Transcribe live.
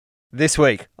This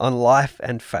week on Life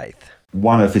and Faith.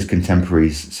 One of his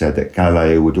contemporaries said that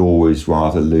Galileo would always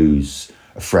rather lose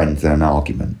a friend than an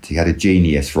argument. He had a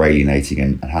genius for alienating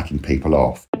and hacking people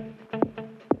off.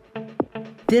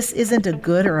 This isn't a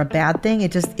good or a bad thing.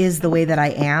 It just is the way that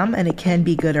I am, and it can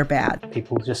be good or bad.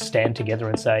 People just stand together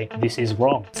and say, this is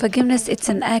wrong. Forgiveness, it's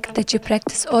an act that you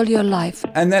practice all your life.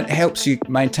 And that helps you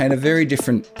maintain a very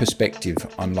different perspective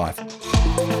on life.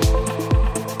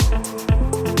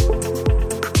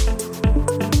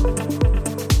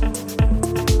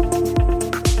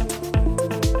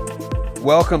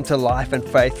 Welcome to Life and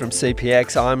Faith from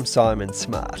CPX. I'm Simon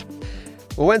Smart.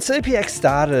 Well, when CPX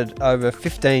started over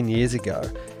 15 years ago,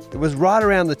 it was right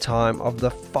around the time of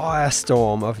the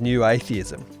firestorm of new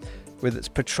atheism, with its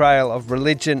portrayal of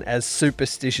religion as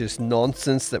superstitious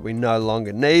nonsense that we no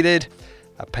longer needed,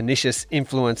 a pernicious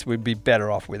influence we'd be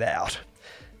better off without.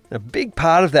 A big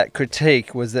part of that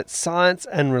critique was that science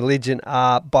and religion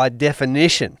are, by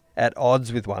definition, at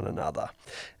odds with one another.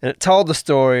 And it told the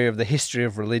story of the history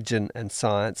of religion and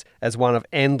science as one of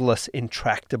endless,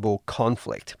 intractable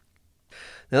conflict.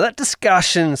 Now that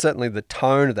discussion, certainly the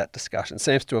tone of that discussion,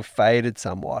 seems to have faded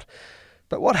somewhat.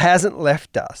 But what hasn't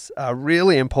left us are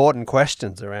really important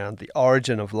questions around the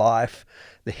origin of life,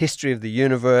 the history of the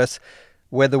universe,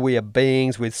 whether we are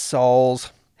beings with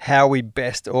souls, how we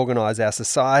best organise our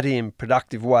society in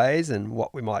productive ways, and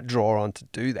what we might draw on to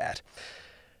do that.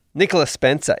 Nicholas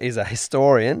Spencer is a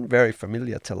historian, very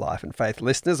familiar to Life and Faith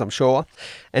listeners, I'm sure,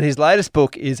 and his latest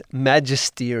book is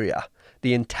Magisteria,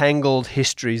 The Entangled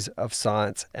Histories of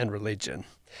Science and Religion.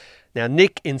 Now,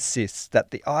 Nick insists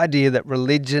that the idea that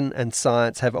religion and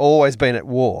science have always been at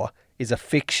war is a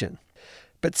fiction,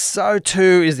 but so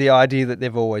too is the idea that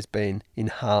they've always been in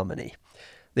harmony.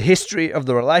 The history of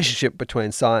the relationship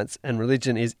between science and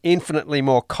religion is infinitely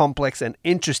more complex and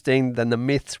interesting than the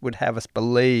myths would have us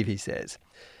believe, he says.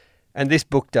 And this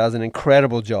book does an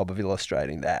incredible job of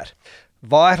illustrating that.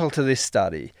 Vital to this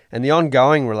study and the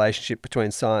ongoing relationship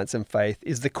between science and faith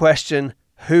is the question,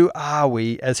 who are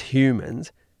we as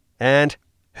humans and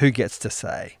who gets to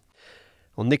say?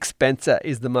 Well, Nick Spencer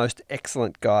is the most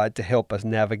excellent guide to help us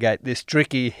navigate this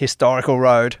tricky historical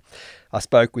road. I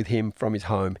spoke with him from his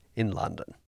home in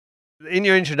London. In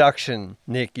your introduction,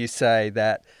 Nick, you say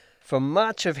that for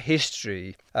much of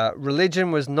history,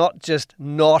 religion was not just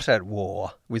not at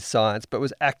war with science, but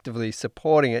was actively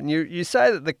supporting it. And you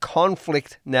say that the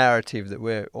conflict narrative that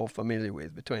we're all familiar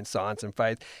with between science and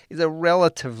faith is a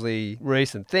relatively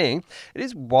recent thing. It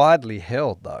is widely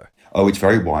held, though. Oh, it's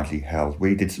very widely held.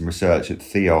 We did some research at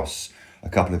Theos a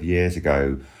couple of years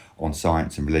ago on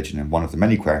science and religion, and one of the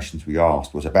many questions we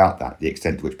asked was about that, the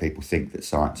extent to which people think that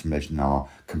science and religion are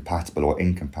compatible or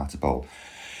incompatible.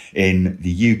 In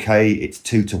the UK, it's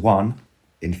 2-1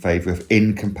 in favour of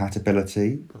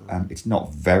incompatibility. It's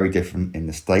not very different in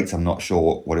the States. I'm not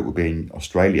sure what it would be in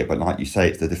Australia, but like you say,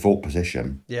 it's the default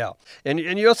position. Yeah. And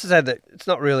you also said that it's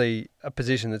not really a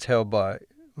position that's held by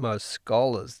most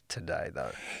scholars today,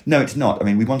 though. No, it's not. I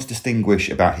mean, we want to distinguish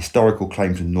about historical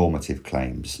claims and normative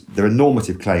claims. There are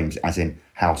normative claims, as in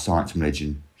how science and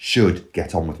religion should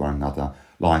get on with one another,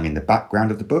 lying in the background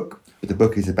of the book. But the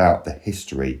book is about the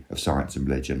history of science and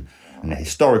religion and the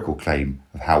historical claim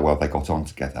of how well they got on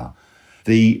together.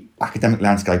 The academic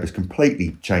landscape has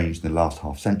completely changed in the last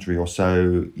half century or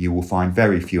so. You will find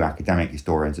very few academic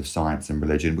historians of science and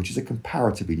religion, which is a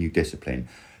comparatively new discipline,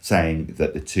 saying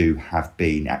that the two have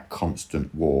been at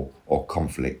constant war or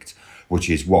conflict,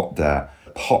 which is what the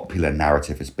popular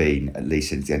narrative has been, at least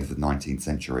since the end of the 19th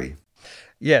century.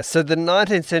 Yes, so the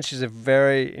 19th century is a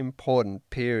very important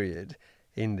period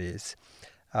in this.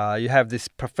 You have this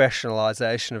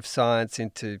professionalisation of science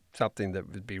into something that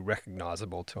would be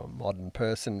recognisable to a modern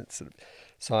person. It's sort of,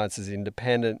 science is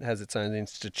independent, has its own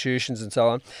institutions and so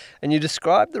on. And you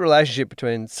describe the relationship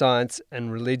between science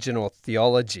and religion or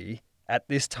theology at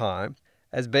this time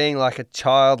as being like a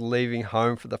child leaving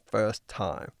home for the first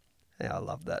time. Yeah, I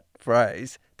love that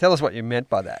phrase. Tell us what you meant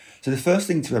by that. So the first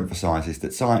thing to emphasise is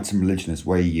that science and religion, as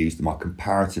we use them, are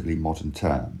comparatively modern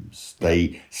terms.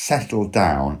 They settle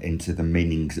down into the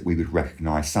meanings that we would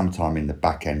recognise sometime in the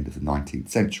back end of the 19th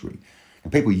century.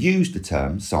 And people used the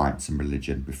terms science and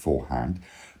religion beforehand,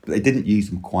 but they didn't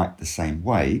use them quite the same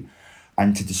way.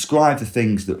 And to describe the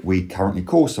things that we currently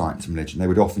call science and religion, they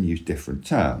would often use different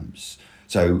terms.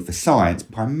 So for science,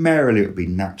 primarily it would be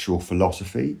natural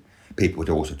philosophy. People would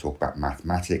also talk about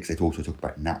mathematics, they'd also talk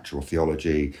about natural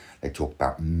theology, they'd talk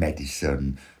about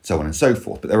medicine, so on and so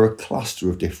forth. But there are a cluster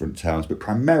of different terms, but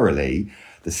primarily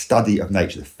the study of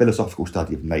nature, the philosophical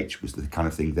study of nature was the kind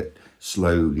of thing that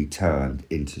slowly turned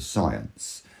into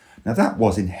science. Now, that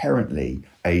was inherently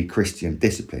a Christian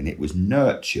discipline. It was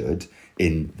nurtured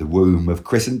in the womb of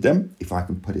Christendom, if I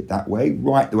can put it that way,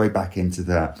 right the way back into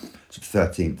the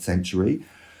 13th century.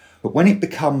 But when it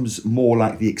becomes more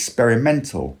like the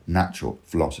experimental natural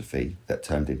philosophy that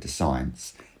turned into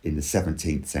science in the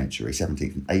 17th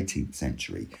and 18th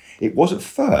century, it was at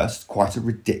first quite a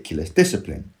ridiculous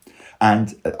discipline.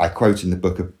 And I quote in the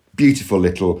book a beautiful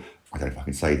little, I don't know if I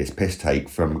can say this, piss take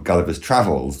from Gulliver's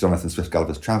Travels, Jonathan Swift's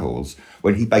Gulliver's Travels,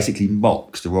 when he basically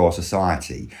mocks the Royal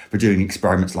Society for doing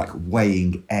experiments like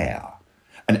weighing air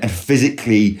and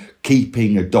physically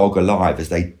keeping a dog alive as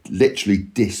they literally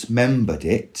dismembered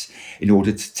it in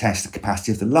order to test the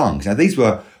capacity of the lungs. Now, these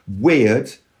were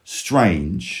weird,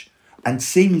 strange, and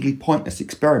seemingly pointless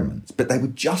experiments, but they were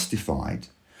justified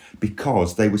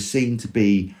because they were seen to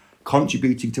be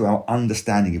contributing to our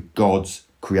understanding of God's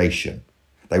creation.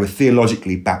 They were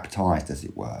theologically baptized, as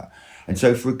it were. And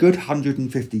so for a good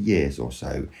 150 years or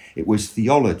so, it was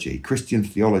theology, Christian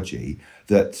theology,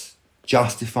 that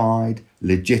justified,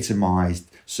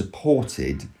 legitimized,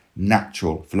 supported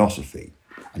natural philosophy.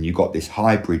 And you got this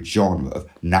hybrid genre of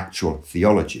natural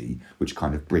theology, which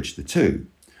kind of bridged the two.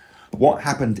 But what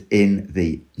happened in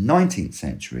the 19th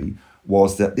century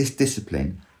was that this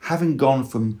discipline, having gone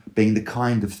from being the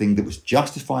kind of thing that was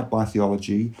justified by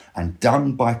theology and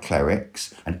done by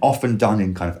clerics and often done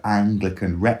in kind of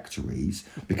Anglican rectories,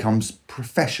 becomes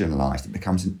professionalised. It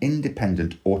becomes an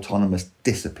independent, autonomous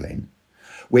discipline,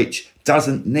 which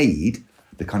doesn't need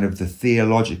the kind of the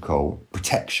theological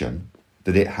protection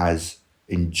that it has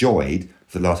enjoyed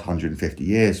for the last 150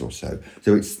 years or so.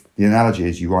 So it's the analogy,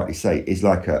 as you rightly say, is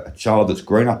like a child that's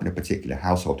grown up in a particular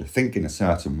household to think in a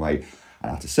certain way,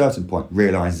 and at a certain point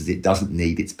realises it doesn't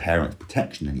need its parents'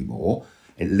 protection anymore.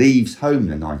 It leaves home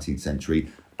in the 19th century,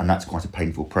 and that's quite a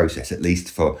painful process, at least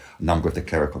for a number of the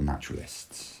clerical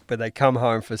naturalists. But they come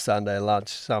home for Sunday lunch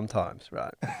sometimes,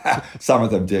 right? Some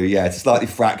of them do, yeah. It's a slightly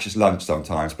fractious lunch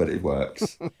sometimes, but it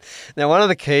works. Now, one of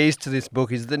the keys to this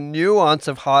book is the nuance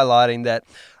of highlighting that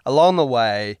along the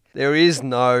way, there is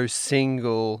no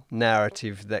single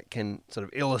narrative that can sort of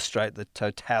illustrate the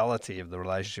totality of the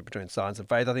relationship between science and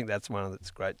faith. I think that's one of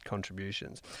its great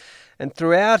contributions. And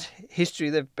throughout history,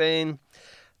 there have been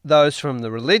those from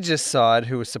the religious side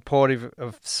who were supportive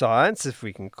of science, if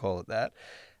we can call it that,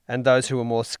 and those who were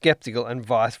more sceptical, and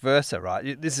vice versa,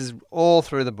 right? This is all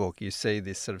through the book. You see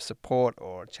this sort of support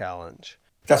or challenge.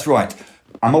 That's right.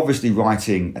 I'm obviously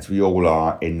writing, as we all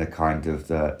are, in the kind of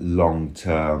the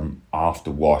long-term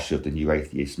afterwash of the New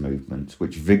Atheist movement,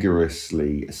 which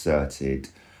vigorously asserted,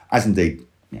 as indeed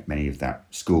many of that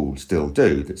school still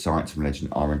do, that science and religion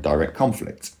are in direct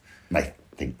conflict. And they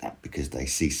think that because they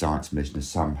see science and religion as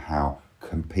somehow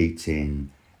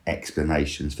competing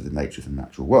explanations for the nature of the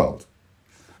natural world.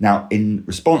 Now, in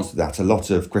response to that, a lot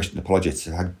of Christian apologists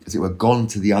have, as it were, gone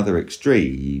to the other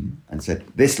extreme and said,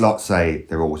 this lot say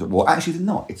they're always at war. Actually, they're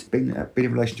not. It's been a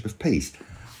relationship of peace.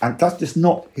 And that's just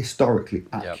not historically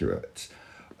accurate.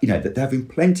 Yep. You know, that there have been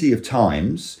plenty of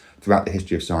times throughout the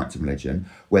history of science and religion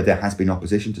where there has been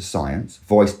opposition to science,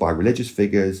 voiced by religious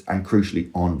figures and,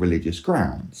 crucially, on religious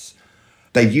grounds.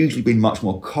 They've usually been much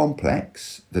more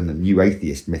complex than the New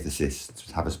Atheist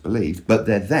mythicists have us believe, but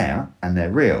they're there and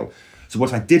they're real. So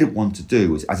what I didn't want to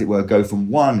do was, as it were, go from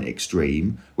one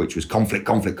extreme, which was conflict,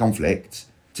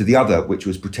 to the other, which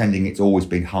was pretending it's always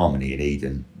been harmony in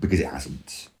Eden, because it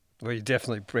hasn't. Well, you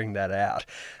definitely bring that out.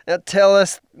 Now, tell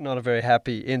us, not a very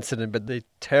happy incident, but the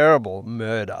terrible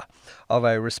murder of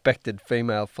a respected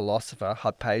female philosopher,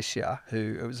 Hypatia,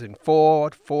 who was in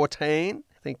 414,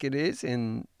 I think it is,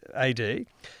 in AD,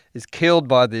 is killed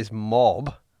by this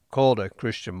mob, called a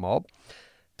Christian mob.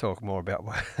 Talk more about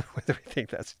whether we think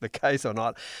that's the case or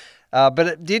not. But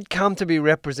it did come to be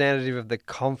representative of the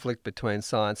conflict between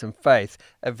science and faith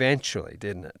eventually,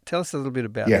 didn't it? Tell us a little bit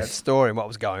about that story and what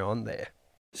was going on there.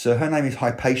 So her name is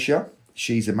Hypatia.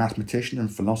 She's a mathematician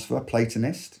and philosopher,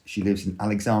 Platonist. She lives in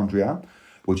Alexandria,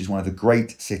 which is one of the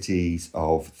great cities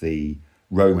of the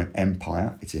Roman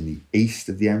Empire. It's in the east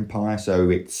of the empire, so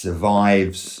it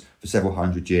survives for several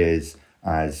hundred years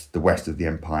as the west of the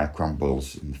empire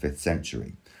crumbles in the 5th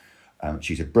century.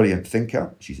 She's a brilliant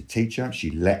thinker, she's a teacher,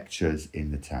 she lectures in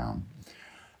the town.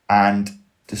 And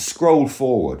to scroll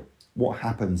forward, what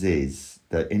happens is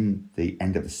that in the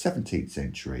end of the 17th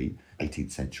century, 18th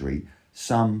century,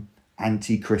 some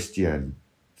anti-Christian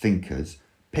thinkers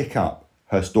pick up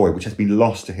her story, which has been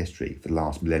lost to history for the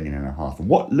last millennium and a half. And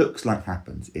what looks like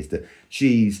happens is that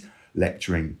she's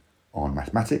lecturing on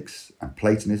mathematics and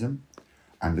Platonism,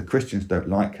 and the Christians don't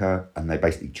like her, and they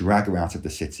basically drag her out of the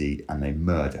city and they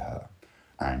murder her.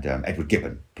 And Edward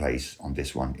Gibbon plays on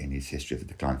this one in his History of the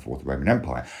Decline and Fall of the Roman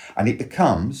Empire. And it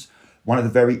becomes one of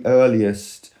the very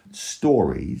earliest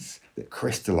stories that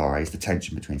crystallise the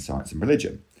tension between science and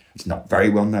religion. It's not very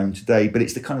well known today, but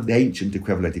it's the kind of the ancient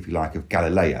equivalent, if you like, of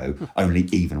Galileo, only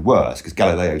even worse, because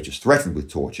Galileo is just threatened with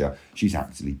torture. She's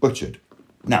actually butchered.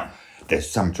 Now, there's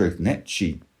some truth in it.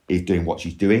 She is doing what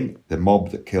she's doing. The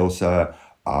mob that kills her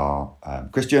are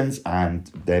Christians, and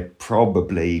they're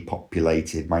probably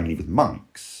populated mainly with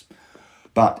monks.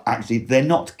 But actually, they're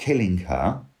not killing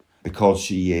her because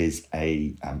she is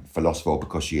a philosopher, or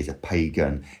because she is a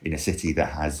pagan in a city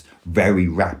that has very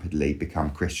rapidly become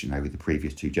Christian over the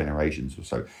previous 2 generations or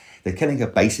so. They're killing her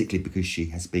basically because she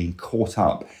has been caught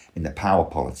up in the power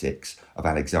politics of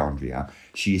Alexandria.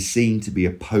 She is seen to be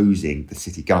opposing the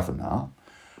city governor,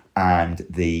 and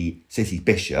the city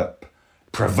bishop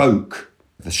provoke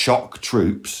the shock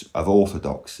troops of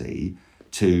orthodoxy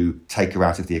to take her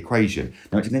out of the equation.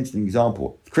 Now, it's an interesting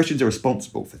example. Christians are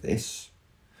responsible for this,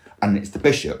 and it's the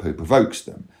bishop who provokes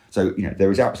them. So, there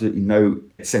is absolutely no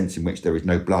sense in which there is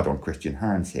no blood on Christian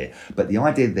hands here. But the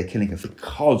idea that they're killing her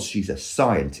because she's a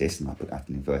scientist, and I put that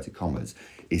in inverted commas,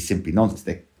 is simply nonsense.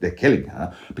 They're killing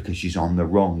her because she's on the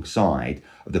wrong side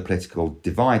of the political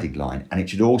dividing line. And it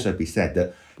should also be said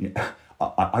that,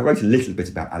 I wrote a little bit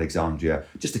about Alexandria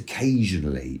just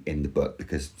occasionally in the book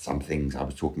because some things I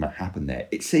was talking about happened there.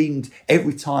 It seemed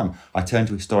every time I turned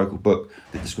to a historical book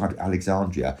that described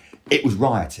Alexandria, it was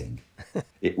rioting.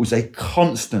 It was a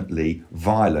constantly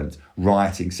violent,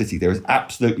 rioting city. There is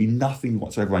absolutely nothing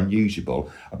whatsoever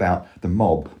unusual about the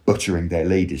mob butchering their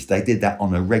leaders. They did that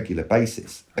on a regular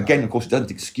basis. Again, of course, it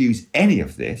doesn't excuse any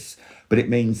of this, but it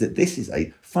means that this is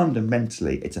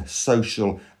fundamentally, it's a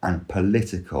social and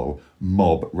political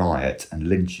mob riot and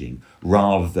lynching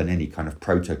rather than any kind of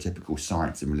prototypical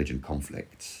science and religion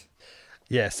conflicts.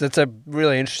 Yes, it's a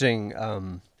really interesting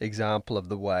example of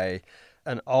the way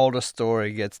an older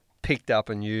story gets picked up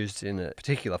and used in a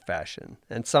particular fashion,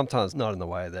 and sometimes not in the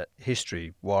way that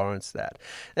history warrants that.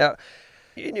 Now,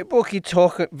 in your book, you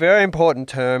talk, a very important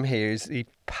term here is the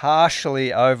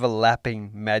partially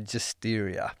overlapping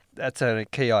magisteria. That's a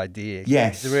key idea.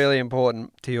 Yes. It's really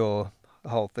important to your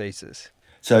whole thesis.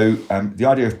 So the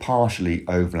idea of partially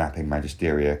overlapping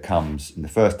magisteria comes in the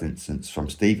first instance from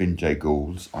Stephen Jay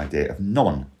Gould's idea of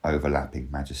non-overlapping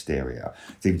magisteria.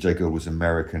 Stephen Jay Gould was an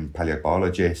American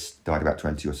paleobiologist, died about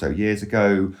 20 or so years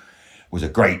ago, was a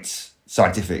great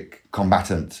scientific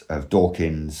combatant of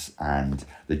Dawkins and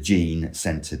the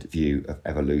gene-centred view of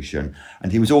evolution.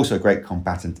 And he was also a great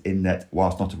combatant in that,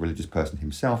 whilst not a religious person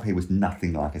himself, he was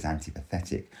nothing like as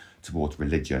antipathetic towards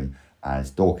religion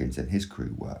as Dawkins and his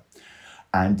crew were.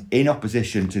 And in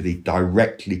opposition to the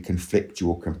directly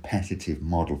conflictual competitive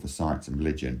model for science and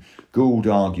religion, Gould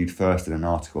argued first in an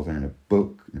article, then in a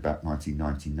book in about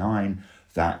 1999,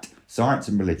 that science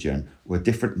and religion were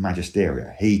different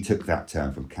magisteria. He took that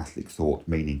term from Catholic thought,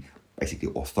 meaning basically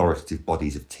authoritative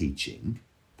bodies of teaching.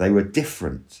 They were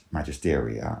different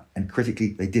magisteria, and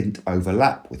critically, they didn't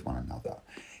overlap with one another.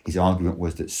 His argument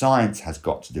was that science has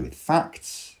got to do with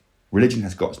facts, religion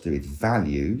has got to do with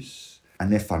values,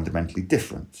 and they're fundamentally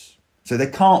different. So there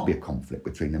can't be a conflict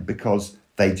between them because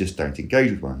they just don't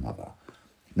engage with one another.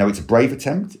 Now, it's a brave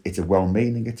attempt, it's a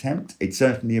well-meaning attempt, it's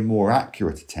certainly a more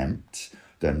accurate attempt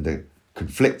than the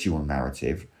conflictual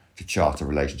narrative to chart a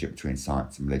relationship between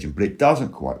science and religion, but it doesn't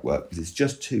quite work because it's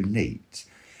just too neat.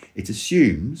 It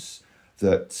assumes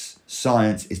that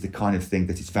science is the kind of thing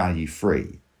that is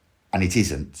value-free, and it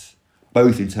isn't,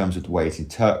 both in terms of the way it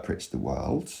interprets the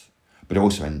world, but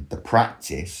also in the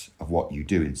practice of what you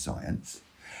do in science.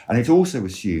 And it also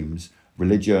assumes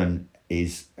religion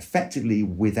is effectively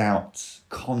without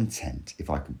content, if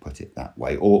I can put it that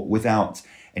way, or without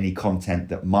any content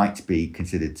that might be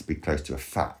considered to be close to a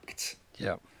fact.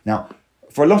 Yeah. Now,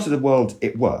 for a lot of the world,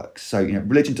 it works. So,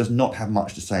 religion does not have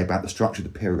much to say about the structure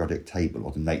of the periodic table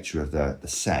or the nature of the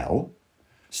cell.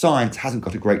 Science hasn't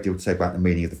got a great deal to say about the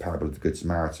meaning of the parable of the Good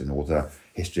Samaritan or the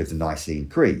history of the Nicene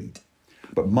Creed.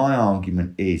 But my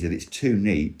argument is that it's too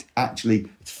neat. Actually,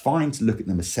 it's fine to look at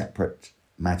them as separate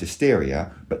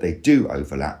magisteria, but they do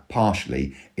overlap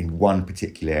partially in one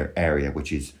particular area,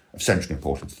 which is of central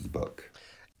importance to the book.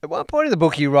 At one point in the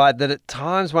book, you write that at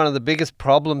times one of the biggest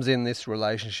problems in this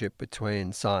relationship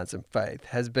between science and faith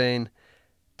has been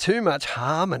too much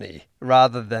harmony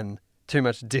rather than too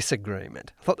much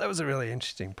disagreement. I thought that was a really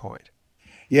interesting point.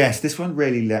 Yes, this one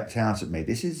really leapt out at me.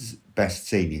 This is best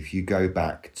seen if you go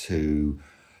back to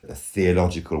the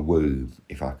theological womb,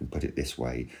 if I can put it this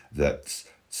way, that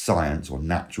science or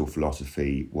natural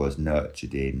philosophy was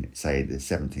nurtured in, say, the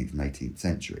 17th and 18th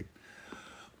century.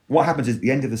 what happens is at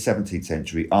the end of the 17th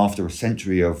century, after a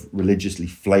century of religiously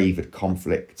flavoured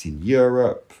conflict in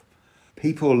Europe,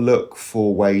 people look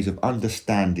for ways of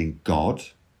understanding God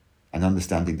and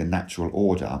understanding the natural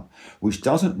order, which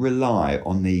doesn't rely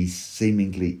on these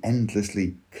seemingly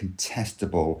endlessly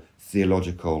contestable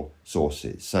theological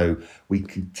sources. So we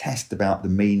contest about the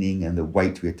meaning and the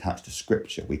weight we attach to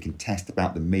Scripture. We contest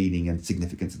about the meaning and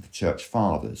significance of the Church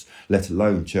Fathers, let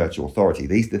alone church authority.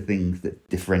 These are the things that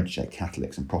differentiate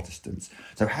Catholics and Protestants.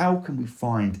 So how can we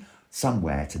find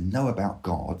somewhere to know about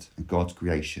God and God's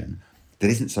creation that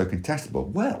isn't so contestable?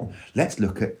 Well, let's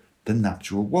look at the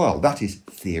natural world. That is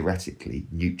theoretically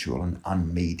neutral and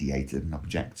unmediated and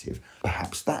objective.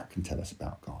 Perhaps that can tell us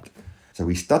about God. So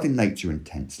we study nature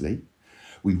intensely.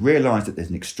 We realise that there's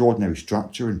an extraordinary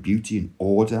structure and beauty and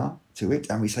order to it.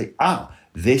 And we say,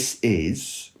 this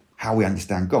is how we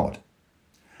understand God.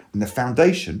 And the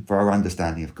foundation for our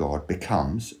understanding of God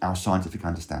becomes our scientific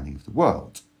understanding of the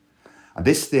world. And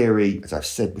this theory, as I've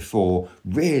said before,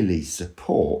 really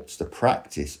supports the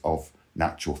practice of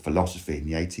natural philosophy in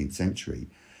the 18th century.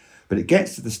 But it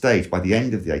gets to the stage by the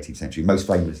end of the 18th century, most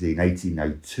famously in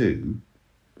 1802,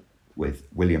 with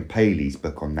William Paley's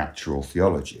book on natural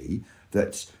theology,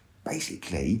 that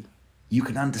basically you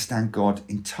can understand God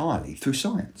entirely through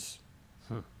science.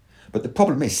 But the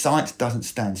problem is science doesn't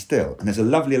stand still. And there's a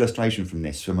lovely illustration from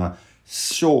this, from a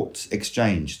short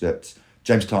exchange that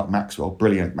James Clerk Maxwell,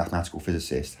 brilliant mathematical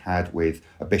physicist, had with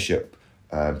a bishop,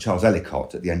 Charles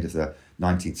Ellicott, at the end of the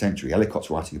 19th century. Ellicott's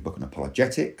writing a book on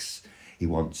apologetics. He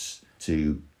wants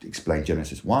to explain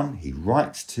Genesis 1. He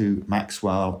writes to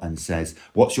Maxwell and says,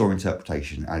 what's your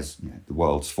interpretation as the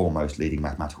world's foremost leading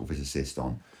mathematical physicist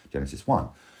on Genesis 1?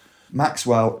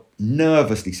 Maxwell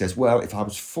nervously says, well, if I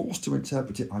was forced to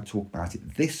interpret it, I'd talk about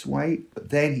it this way. But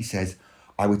then he says,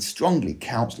 I would strongly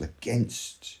counsel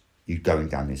against you going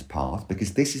down this path,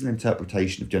 because this is an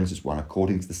interpretation of Genesis 1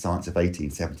 according to the science of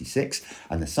 1876,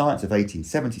 and the science of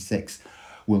 1876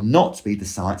 will not be the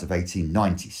science of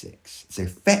 1896. So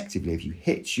effectively, if you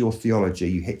hitch your theology,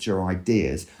 you hitch your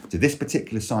ideas to this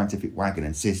particular scientific wagon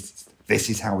and says, this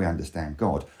is how we understand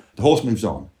God, the horse moves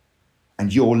on,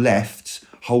 and you're left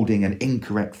holding an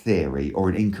incorrect theory or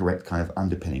an incorrect kind of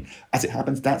underpinning. As it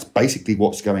happens, that's basically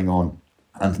what's going on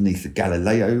underneath the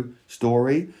Galileo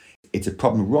story. It's a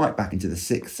problem right back into the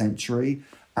 6th century,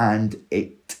 and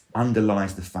it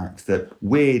underlies the fact that,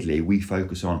 weirdly, we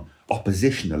focus on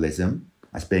oppositionalism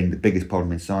as being the biggest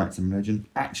problem in science and religion.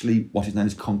 Actually, what is known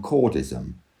as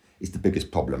concordism is the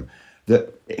biggest problem.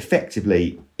 That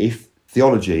effectively, if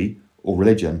theology or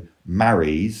religion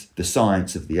marries the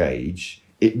science of the age,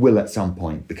 it will at some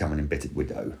point become an embittered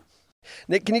widow.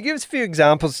 Nick, can you give us a few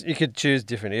examples? You could choose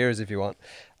different eras if you want,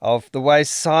 of the way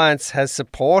science has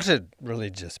supported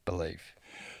religious belief.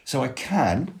 So I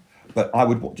can, but I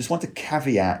would just want to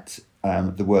caveat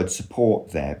the word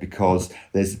support there, because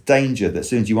there's a danger that as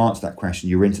soon as you answer that question,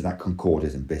 you're into that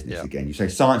concordism business again. You say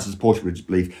science has supported religious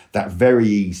belief, that very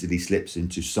easily slips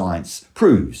into science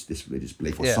proves this religious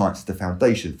belief, or science is the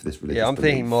foundation for this religious belief. I'm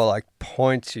thinking more like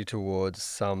points you towards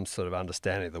some sort of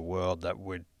understanding of the world that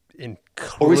would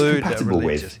include or is compatible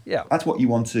with. Yeah. That's what you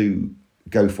want to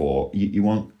go for. You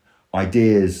want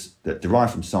ideas that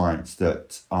derive from science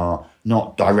that are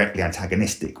not directly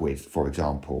antagonistic with, for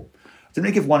example. So let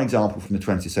me give one example from the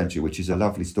 20th century, which is a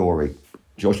lovely story.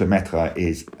 Georges Lemaitre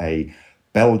is a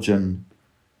Belgian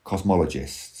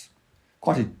cosmologist,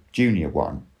 quite a junior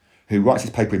one, who writes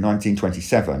his paper in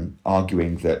 1927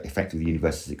 arguing that effectively the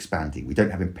universe is expanding. We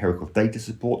don't have empirical data to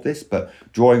support this, but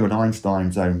drawing on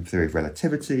Einstein's own theory of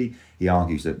relativity, he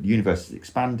argues that the universe is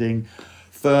expanding.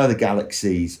 Further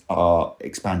galaxies are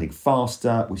expanding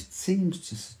faster, which seems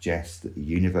to suggest that the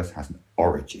universe has an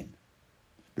origin.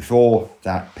 Before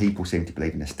that, people seem to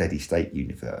believe in a steady state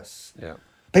universe. Yeah.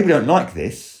 People don't like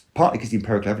this, partly because the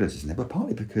empirical evidence isn't there, but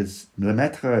partly because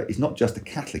Lemaitre is not just a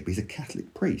Catholic, but he's a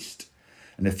Catholic priest.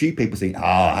 And a few people think,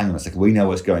 hang on a second, we know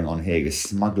what's going on here. You're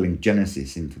smuggling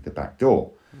Genesis into the back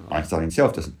door. Einstein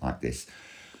himself doesn't like this.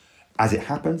 As it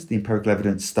happens, the empirical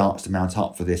evidence starts to mount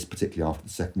up for this, particularly after the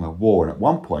Second World War. And at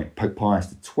one point, Pope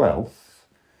Pius XII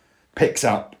picks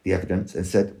up the evidence and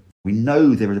said, we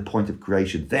know there is a point of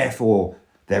creation, therefore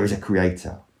there is a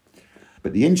creator.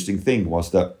 But the interesting thing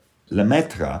was that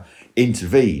Lemaitre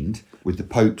intervened with the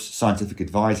Pope's scientific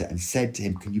advisor and said to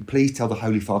him, can you please tell the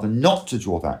Holy Father not to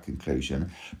draw that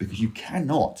conclusion, because you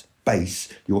cannot base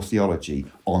your theology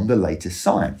on the latest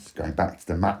science, going back to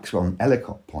the Maxwell and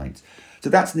Ellicott point. So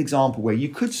that's an example where you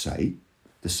could say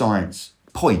the science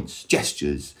points,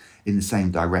 gestures in the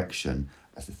same direction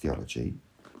as the theology,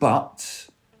 but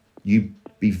you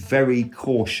be very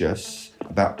cautious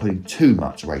about putting too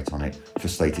much weight on it for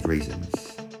stated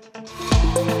reasons.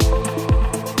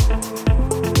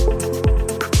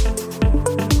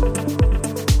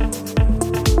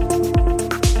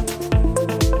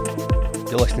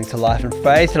 You're listening to Life and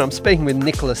Faith, and I'm speaking with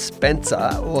Nicholas Spencer,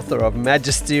 author of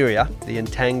Magisteria, The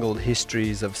Entangled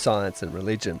Histories of Science and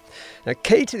Religion. Now,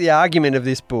 key to the argument of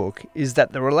this book is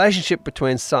that the relationship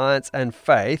between science and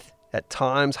faith, at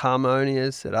times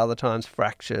harmonious, at other times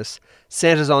fractious,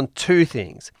 centres on two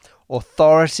things: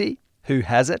 authority, who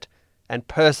has it, and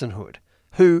personhood,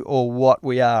 who or what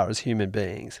we are as human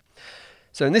beings.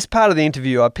 So in this part of the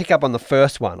interview, I pick up on the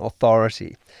first one,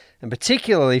 authority, and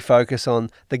particularly focus on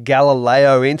the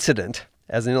Galileo incident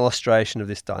as an illustration of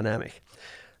this dynamic.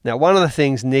 Now, one of the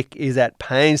things Nick is at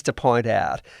pains to point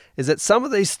out is that some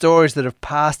of these stories that have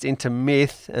passed into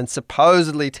myth and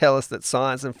supposedly tell us that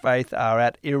science and faith are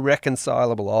at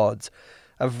irreconcilable odds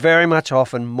are very much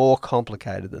often more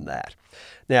complicated than that.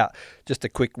 Now, just a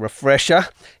quick refresher,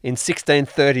 in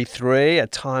 1633, a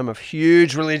time of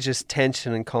huge religious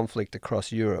tension and conflict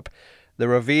across Europe, the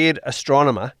revered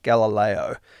astronomer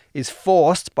Galileo is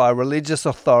forced by religious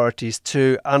authorities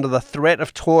to, under the threat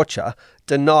of torture,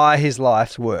 deny his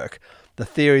life's work, the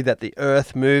theory that the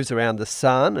Earth moves around the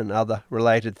sun and other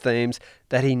related themes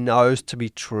that he knows to be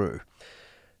true.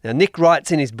 Now, Nick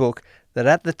writes in his book that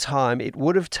at the time it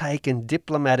would have taken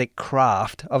diplomatic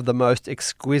craft of the most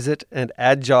exquisite and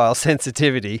agile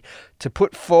sensitivity to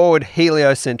put forward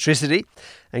heliocentricity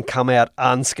and come out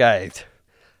unscathed.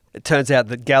 It turns out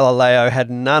that Galileo had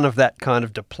none of that kind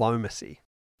of diplomacy.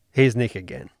 Here's Nick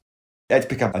again. Let's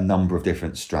pick up a number of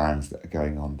different strands that are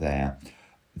going on there.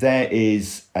 There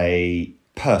is a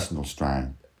personal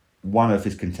strand. One of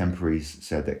his contemporaries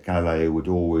said that Galileo would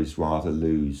always rather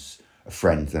lose a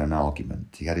friend than an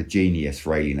argument. He had a genius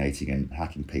for alienating and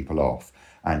hacking people off,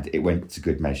 and it went to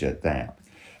good measure there.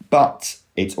 But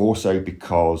it's also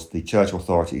because the church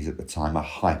authorities at the time are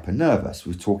hyper nervous.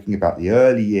 We're talking about the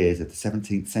early years of the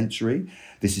 17th century.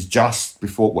 This is just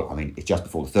before, it's just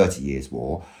before the 30 Years'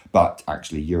 War, but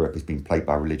actually Europe has been plagued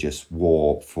by religious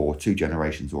war for 2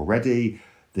 generations already.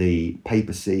 The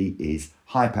papacy is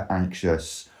hyper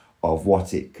anxious of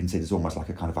what it considers almost like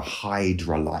a kind of a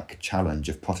Hydra-like challenge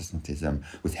of Protestantism,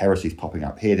 with heresies popping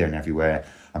up here, there and everywhere.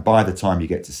 And by the time you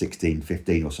get to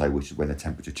 1615 or so, which is when the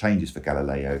temperature changes for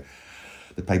Galileo,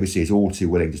 the papacy is all too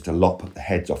willing just to lop the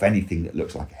heads off anything that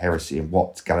looks like a heresy, and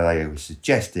what Galileo is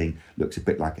suggesting looks a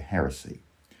bit like a heresy.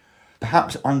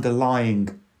 Perhaps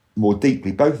underlying more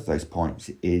deeply both of those points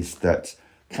is that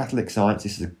Catholic science,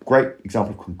 this is a great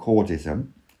example of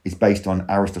concordism, is based on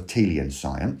Aristotelian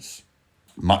science.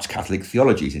 Much Catholic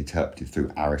theology is interpreted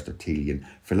through Aristotelian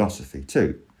philosophy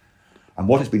too. And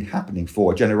what has been happening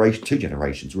for 2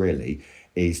 generations really,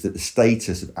 is that the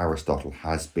status of Aristotle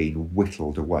has been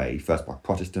whittled away, first by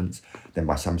Protestants, then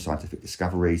by some scientific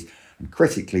discoveries. And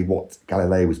critically, what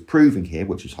Galileo was proving here,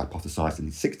 which was hypothesized in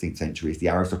the 16th century, is the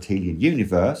Aristotelian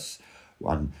universe,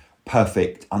 one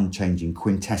perfect, unchanging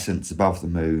quintessence above the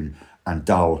moon, and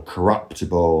dull,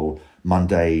 corruptible,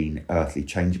 mundane, earthly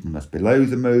changeableness below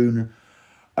the moon,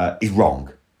 is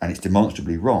wrong, and it's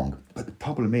demonstrably wrong. But the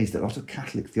problem is that a lot of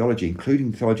Catholic theology,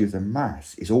 including the theology of the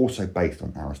Mass, is also based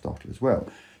on Aristotle as well.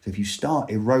 So if you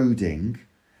start eroding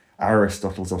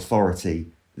Aristotle's authority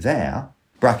there,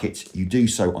 brackets, you do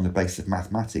so on the basis of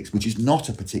mathematics, which is not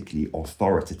a particularly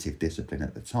authoritative discipline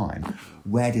at the time,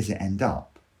 where does it end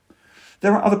up?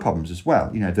 There are other problems as well.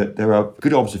 That there are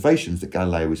good observations that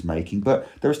Galileo is making, but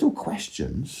there are still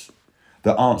questions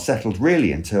that aren't settled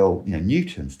really until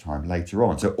Newton's time later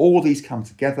on. So all these come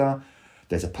together.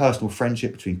 There's a personal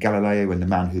friendship between Galileo and the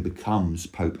man who becomes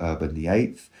Pope Urban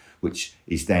VIII, which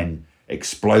is then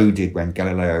exploded when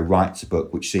Galileo writes a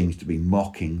book which seems to be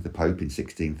mocking the Pope in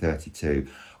 1632.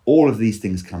 All of these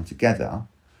things come together.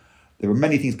 There are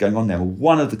many things going on there.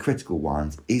 One of the critical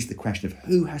ones is the question of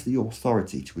who has the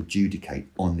authority to adjudicate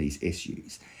on these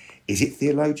issues. Is it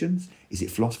theologians? Is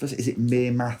it philosophers? Is it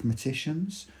mere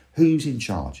mathematicians? Who's in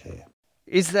charge here?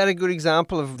 Is that a good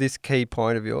example of this key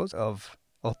point of yours, of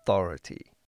authority?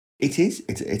 It is.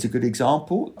 It's a good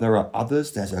example. There are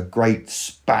others. There's a great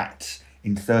spat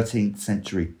in 13th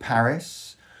century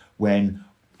Paris when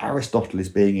Aristotle is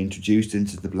being introduced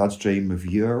into the bloodstream of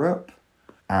Europe,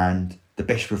 and the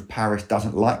Bishop of Paris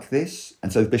doesn't like this,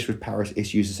 and so the Bishop of Paris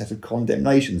issues a set of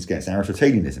condemnations against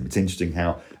Aristotelianism. It's interesting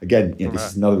how, again,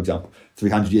 this is another example.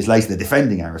 300 years later, they're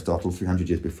defending Aristotle 300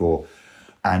 years before,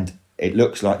 and it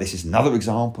looks like this is another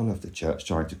example of the church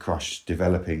trying to crush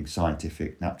developing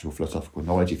scientific, natural, philosophical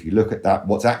knowledge. If you look at that,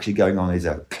 what's actually going on is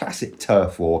a classic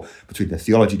turf war between the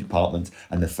theology department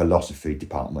and the philosophy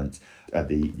department at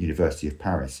the University of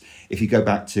Paris. If you go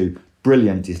back to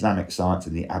brilliant Islamic science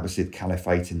in the Abbasid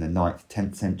Caliphate in the 9th,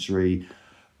 10th century.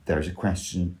 There is a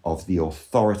question of the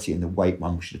authority and the weight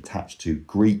one should attach to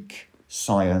Greek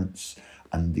science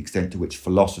and the extent to which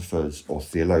philosophers or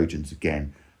theologians,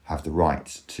 again, have the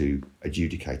right to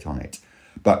adjudicate on it.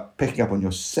 But picking up on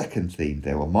your second theme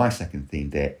there, or my second theme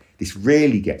there, this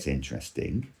really gets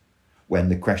interesting when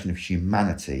the question of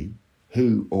humanity,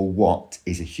 who or what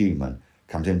is a human,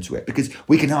 comes into it. Because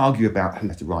we can argue about who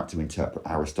has the right to interpret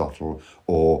Aristotle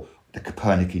or the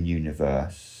Copernican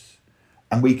universe,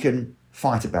 and we can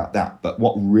fight about that. But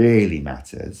what really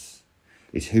matters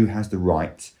is who has the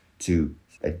right to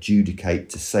adjudicate,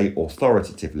 to say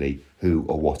authoritatively who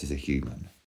or what is a human.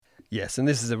 Yes, and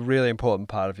this is a really important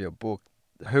part of your book,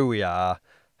 who we are,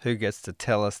 who gets to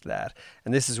tell us that.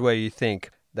 And this is where you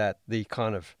think that the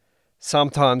kind of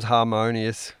sometimes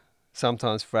harmonious,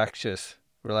 sometimes fractious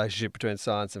relationship between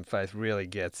science and faith really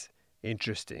gets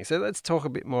interesting. So let's talk a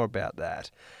bit more about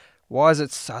that. Why is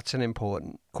it such an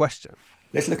important question?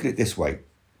 Let's look at it this way.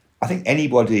 I think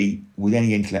anybody with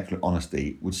any intellectual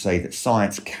honesty would say that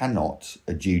science cannot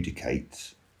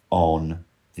adjudicate on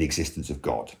the existence of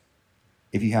God.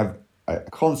 If you have a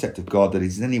concept of God that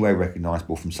is in any way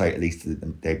recognisable from, say, at least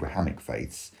the Abrahamic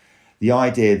faiths, the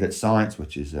idea that science,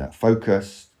 which is a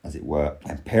focused, as it were,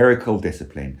 empirical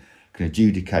discipline, can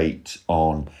adjudicate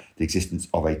on the existence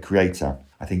of a creator,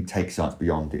 I think takes science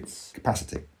beyond its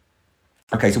capacity.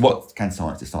 Okay, so what can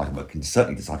science decide on? Well, it can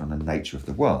certainly decide on the nature of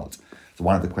the world. So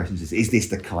one of the questions is this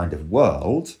the kind of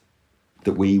world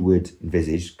that we would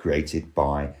envisage created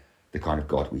by the kind of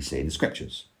God we see in the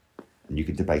scriptures? And you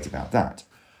can debate about that.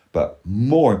 But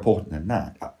more important than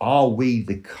that, are we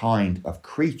the kind of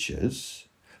creatures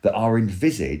that are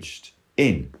envisaged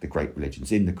in the great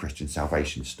religions, in the Christian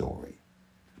salvation story?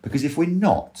 Because if we're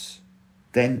not,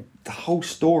 then the whole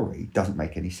story doesn't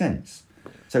make any sense.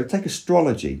 So take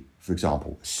astrology, for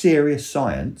example, serious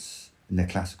science in the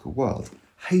classical world,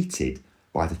 hated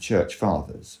by the church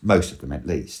fathers, most of them at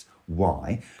least.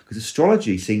 Why? Because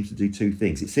astrology seems to do two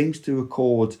things. It seems to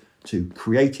accord to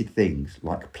created things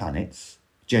like planets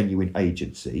genuine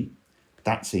agency.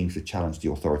 That seems to challenge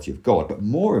the authority of God. But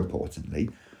more importantly,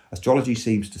 astrology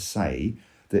seems to say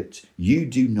that you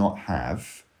do not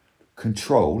have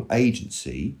control,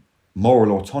 agency,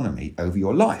 moral autonomy over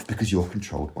your life because you're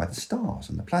controlled by the stars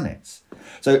and the planets.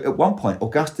 So at one point,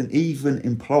 Augustine even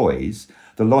employs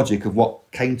the logic of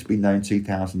what came to be known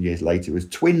 2,000 years later as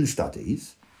twin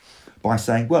studies by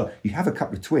saying, well, you have a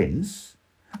couple of twins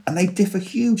and they differ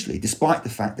hugely despite the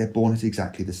fact they're born at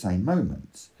exactly the same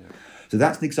moment. Yeah. So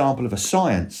that's an example of a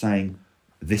science saying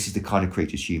this is the kind of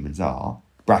creatures humans are,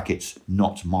 brackets,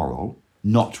 not moral,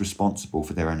 not responsible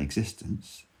for their own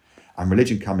existence, and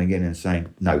religion coming in and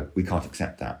saying, no, we can't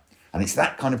accept that. And it's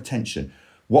that kind of tension.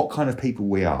 What kind of people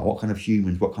we are, what kind of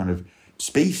humans, what kind of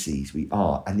species we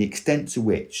are, and the extent to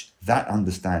which that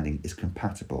understanding is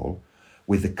compatible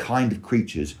with the kind of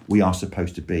creatures we are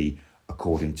supposed to be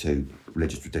according to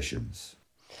religious traditions.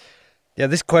 Yeah,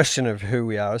 this question of who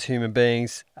we are as human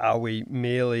beings, are we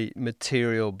merely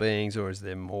material beings or is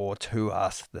there more to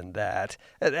us than that?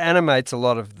 It animates a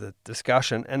lot of the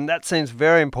discussion, and that seems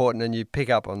very important, and you pick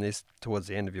up on this towards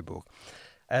the end of your book.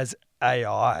 As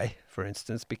AI, for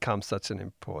instance, becomes such an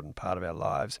important part of our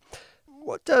lives,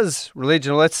 what does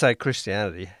religion, let's say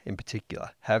Christianity in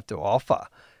particular, have to offer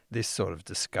this sort of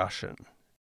discussion?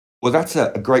 Well, that's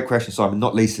a great question, Simon,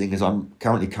 not least seeing as I'm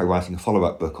currently co-writing a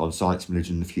follow-up book on science,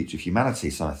 religion and the future of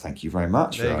humanity. So thank you very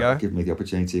much for giving me the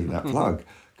opportunity of that plug.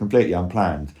 Completely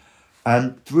unplanned.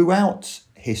 And throughout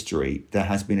history, there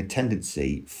has been a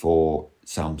tendency for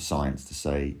some science to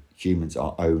say humans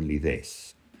are only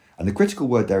this. And the critical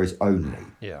word there is only.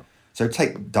 Yeah. So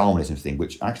take Darwinism thing,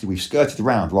 which actually we've skirted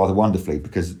around rather wonderfully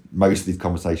because most of these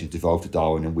conversations devolved to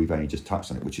Darwin and we've only just touched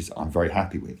on it, which is I'm very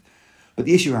happy with. But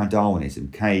the issue around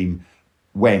Darwinism came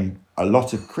when a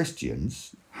lot of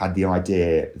Christians had the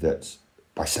idea that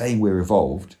by saying we're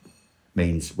evolved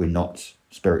means we're not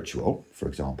spiritual, for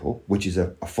example, which is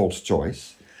a false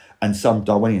choice. And some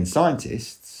Darwinian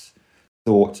scientists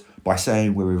thought by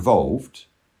saying we're evolved,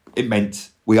 it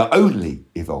meant we are only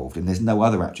evolved and there's no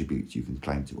other attributes you can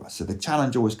claim to us. So the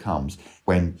challenge always comes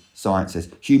when science says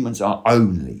humans are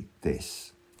only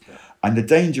this. And the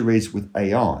danger is with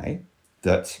AI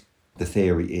that the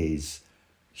theory is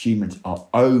humans are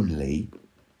only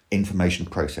information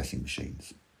processing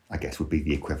machines, I guess would be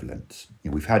the equivalent.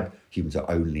 We've had humans are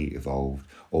only evolved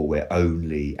or we're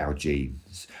only our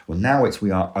genes. Well, now it's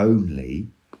we are only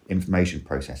information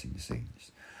processing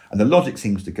machines. And the logic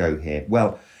seems to go here,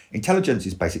 well, intelligence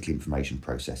is basically information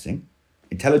processing.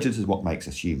 Intelligence is what makes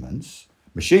us humans.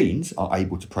 Machines are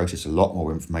able to process a lot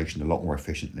more information a lot more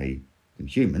efficiently than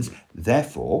humans.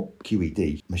 Therefore,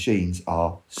 QED machines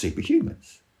are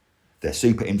superhumans. They're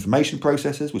super information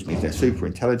processors, which means they're super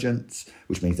intelligent,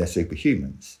 which means they're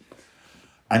superhumans.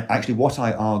 And actually what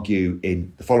I argue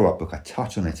in the follow-up book, I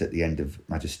touch on it at the end of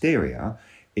Magisteria,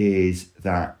 is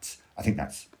that I think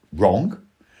that's wrong.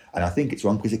 And I think it's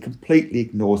wrong because it completely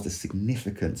ignores the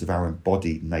significance of our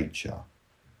embodied nature.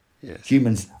 Yes.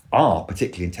 Humans are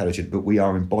particularly intelligent, but we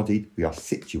are embodied, we are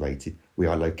situated, we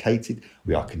are located,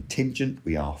 we are contingent,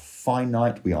 we are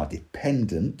finite, we are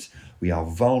dependent, we are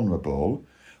vulnerable.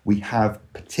 We have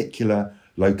particular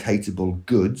locatable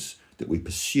goods that we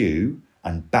pursue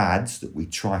and bads that we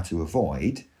try to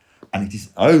avoid. And it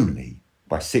is only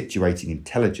by situating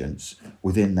intelligence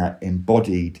within that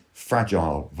embodied,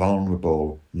 fragile,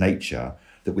 vulnerable nature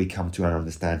that we come to our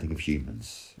understanding of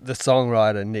humans. The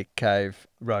songwriter Nick Cave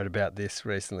wrote about this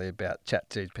recently, about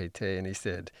ChatGPT, and he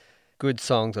said, good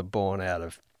songs are born out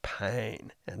of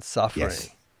pain and suffering.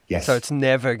 Yes. So it's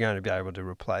never going to be able to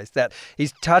replace that.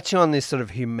 He's touching on this sort of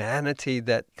humanity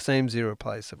that seems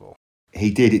irreplaceable. He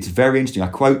did. It's very interesting. I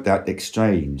quote that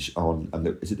exchange on,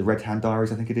 is it the Red Hand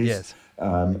Diaries, I think it is? Yes.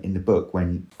 In the book,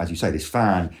 when, as you say, this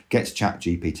fan gets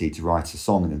ChatGPT to write a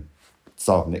song and then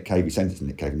starts Nick Cave, he sends it to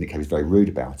Nick Cave, and Nick Cave is very rude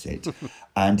about it.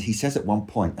 And he says at one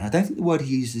point, and I don't think the word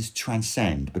he uses is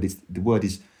transcend, but the word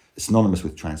is synonymous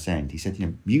with transcend. He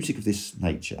said, music of this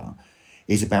nature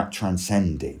is about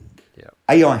transcending. Yeah.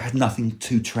 AI has nothing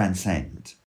to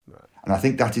transcend. Right. And I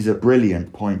think that is a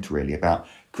brilliant point, really, about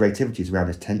creativity is around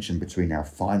this tension between our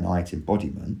finite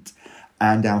embodiment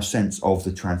and our sense of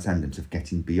the transcendence, of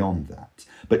getting beyond that.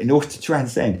 But in order to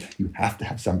transcend, you have to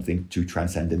have something to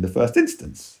transcend in the first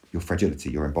instance, your fragility,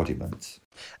 your embodiment.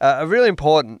 A really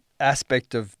important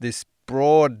aspect of this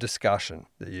broad discussion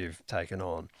that you've taken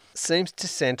on seems to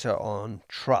centre on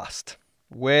trust.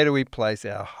 Where do we place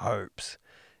our hopes?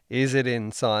 Is it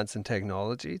in science and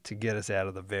technology to get us out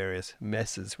of the various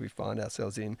messes we find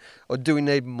ourselves in? Or do we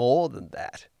need more than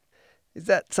that? Is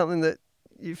that something that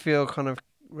you feel kind of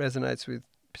resonates with,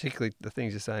 particularly the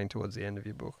things you're saying towards the end of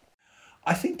your book?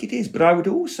 I think it is, but I would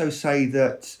also say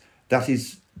that that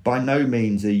is by no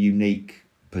means a unique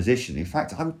position. In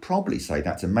fact, I would probably say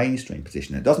that's a mainstream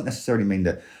position. It doesn't necessarily mean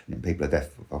that people are deaf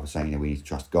of saying we need to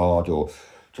trust God or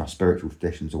trust spiritual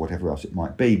traditions or whatever else it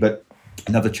might be. But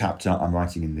another chapter I'm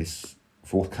writing in this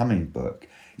forthcoming book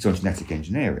is on genetic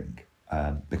engineering,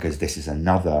 because this is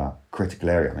another critical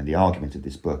area. I mean, the argument of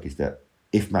this book is that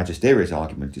if Magisteria's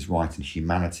argument is right and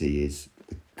humanity is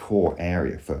the core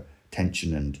area for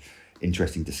tension and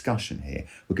interesting discussion here,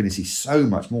 we're going to see so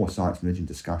much more science and religion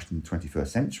discussion in the 21st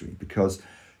century, because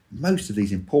most of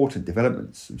these important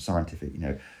developments from scientific,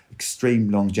 extreme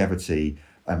longevity,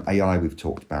 AI we've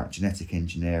talked about, genetic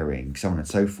engineering, so on and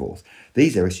so forth,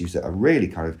 these are issues that are really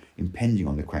kind of impinging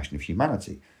on the question of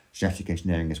humanity. Genetic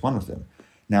engineering is one of them.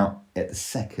 Now, at the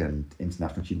second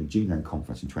International Human Genome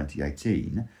Conference in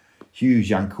 2018, Hu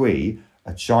Jiankui,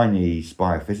 a Chinese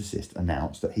biophysicist,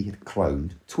 announced that he had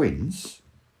cloned twins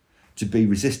to be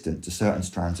resistant to certain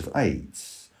strands of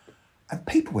AIDS. And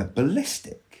people went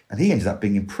ballistic. And he ended up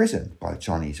being imprisoned by the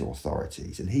Chinese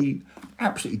authorities. And he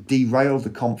absolutely derailed the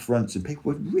conference, and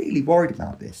people were really worried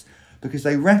about this because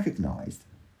they recognised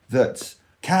that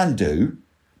can do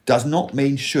does not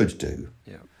mean should do.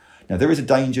 Yeah. Now, there is a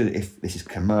danger that if this is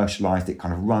commercialised, it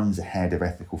kind of runs ahead of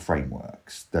ethical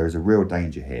frameworks. There is a real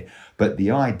danger here. But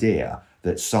the idea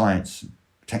that science,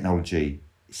 technology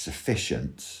is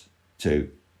sufficient to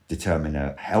determine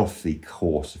a healthy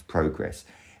course of progress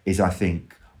is, I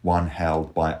think, one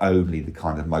held by only the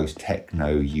kind of most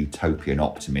techno-utopian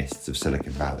optimists of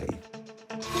Silicon Valley.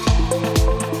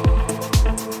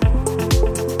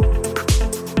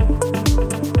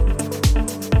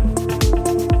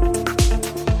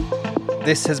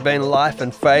 This has been Life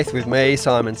and Faith with me,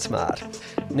 Simon Smart.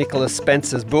 Nicholas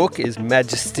Spencer's book is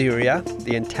Magisteria,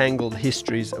 The Entangled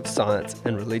Histories of Science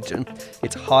and Religion.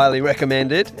 It's highly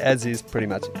recommended, as is pretty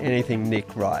much anything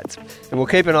Nick writes. And we'll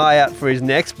keep an eye out for his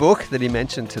next book that he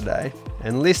mentioned today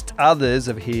and list others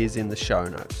of his in the show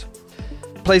notes.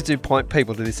 Please do point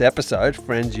people to this episode,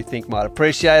 friends you think might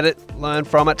appreciate it, learn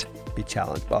from it, be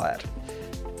challenged by it.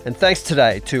 And thanks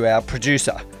today to our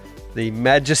producer, the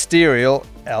magisterial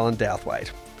Alan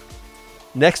Douthwaite.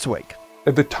 Next week.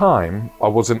 At the time, I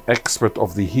was an expert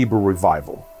of the Hebrew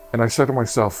revival, and I said to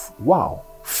myself, wow,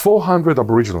 400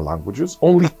 Aboriginal languages,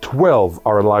 only 12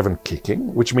 are alive and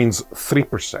kicking, which means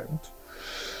 3%.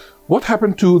 What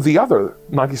happened to the other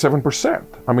 97%?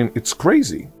 I mean, it's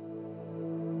crazy.